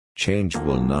Change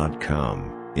will not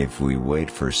come if we wait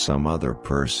for some other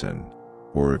person,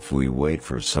 or if we wait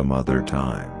for some other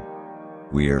time.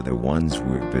 We are the ones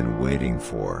we've been waiting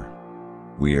for.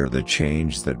 We are the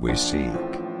change that we seek.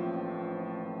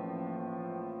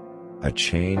 A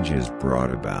change is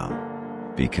brought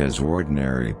about because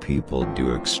ordinary people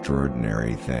do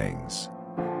extraordinary things.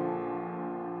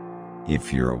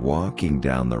 If you're walking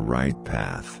down the right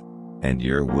path, and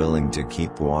you're willing to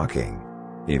keep walking,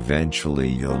 eventually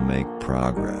you'll make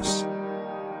progress.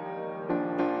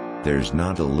 There's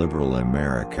not a liberal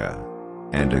America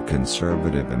and a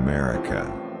conservative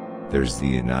America. There's the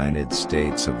United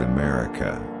States of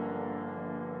America.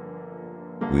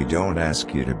 We don't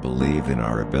ask you to believe in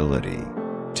our ability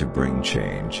to bring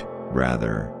change,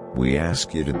 rather, we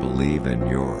ask you to believe in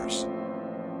yours.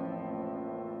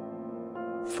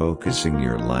 Focusing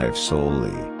your life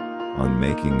solely on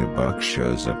making a buck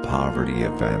shows a poverty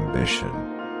of ambition.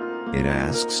 It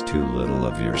asks too little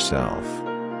of yourself,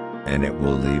 and it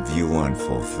will leave you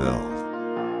unfulfilled.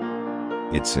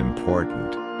 It's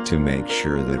important to make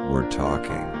sure that we're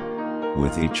talking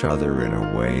with each other in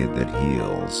a way that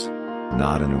heals,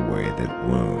 not in a way that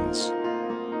wounds.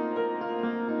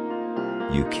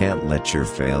 You can't let your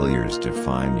failures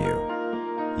define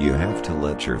you. You have to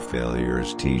let your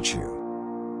failures teach you.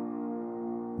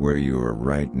 Where you are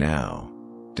right now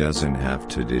doesn't have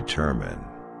to determine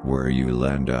where you'll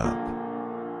end up.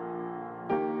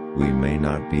 We may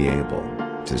not be able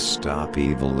to stop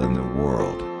evil in the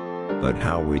world, but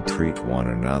how we treat one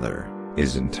another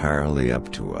is entirely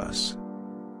up to us.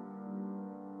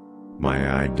 My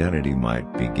identity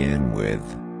might begin with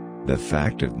the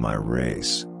fact of my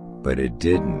race, but it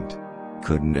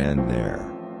couldn't end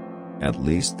there. At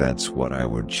least that's what I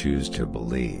would choose to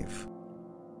believe.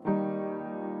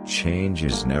 Change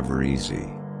is never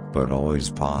easy, but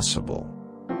always possible.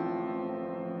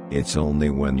 It's only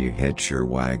when you hitch your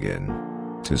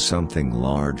wagon to something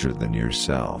larger than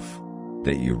yourself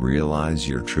that you realize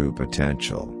your true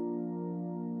potential.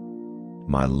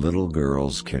 My little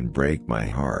girls can break my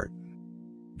heart.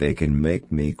 They can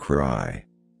make me cry,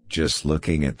 just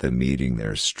looking at them eating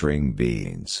their string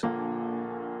beans.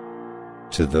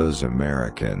 To those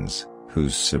Americans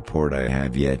whose support I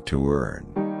have yet to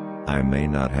earn, I may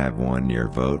not have won your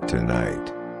vote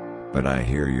tonight, but I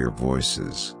hear your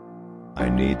voices. I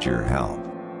need your help.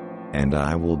 And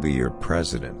I will be your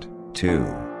president, too.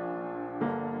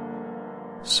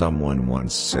 Someone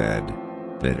once said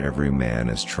that every man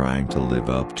is trying to live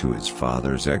up to his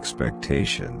father's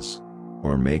expectations,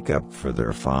 or make up for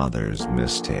their father's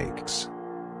mistakes.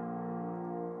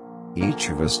 Each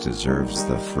of us deserves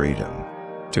the freedom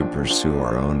to pursue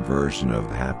our own version of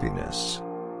happiness.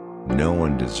 No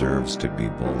one deserves to be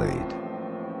bullied.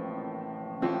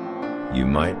 You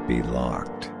might be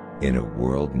locked in a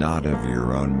world not of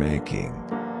your own making,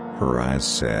 her eyes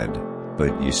said,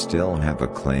 but you still have a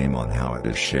claim on how it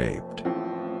is shaped.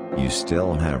 You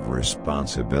still have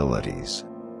responsibilities.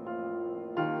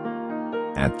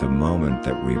 At the moment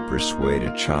that we persuade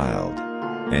a child,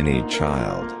 any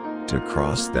child, to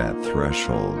cross that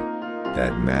threshold,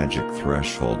 that magic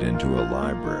threshold into a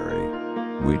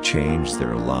library, we change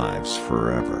their lives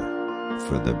forever,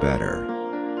 for the better.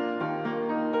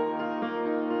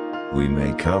 We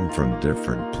may come from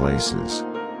different places,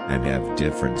 and have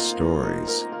different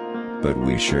stories, but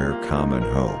we share common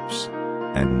hopes,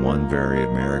 and one very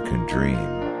American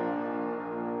dream.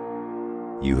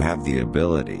 You have the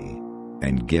ability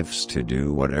and gifts to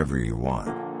do whatever you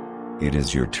want. It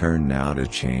is your turn now to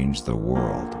change the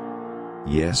world.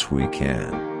 Yes, we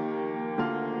can.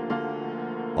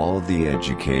 All the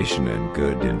education and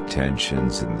good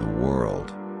intentions in the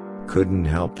world couldn't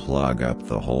help plug up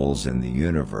the holes in the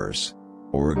universe,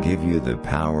 or give you the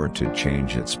power to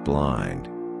change its blind,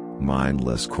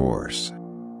 mindless course.